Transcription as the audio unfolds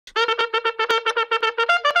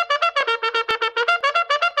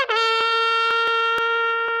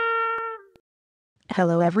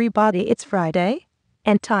Hello everybody, it's Friday,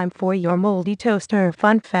 and time for your moldy toaster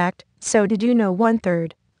fun fact. So did you know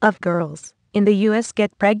 1/3 of girls in the US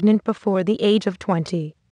get pregnant before the age of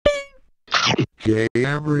 20? Hey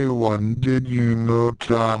everyone, did you know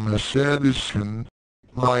Thomas Edison,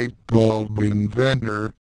 light bulb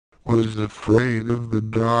inventor, was afraid of the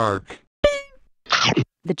dark?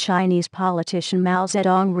 The Chinese politician Mao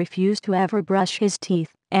Zedong refused to ever brush his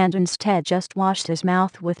teeth, and instead just washed his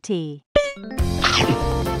mouth with tea.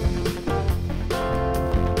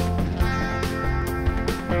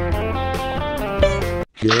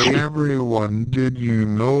 Hey everyone, did you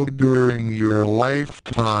know during your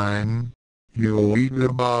lifetime, you'll eat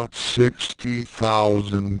about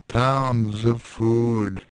 60,000 pounds of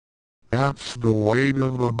food? That's the weight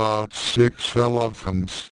of about 6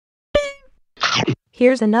 elephants.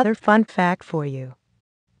 Here's another fun fact for you.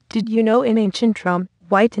 Did you know in ancient Rome,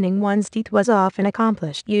 whitening one's teeth was often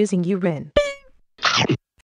accomplished using urine?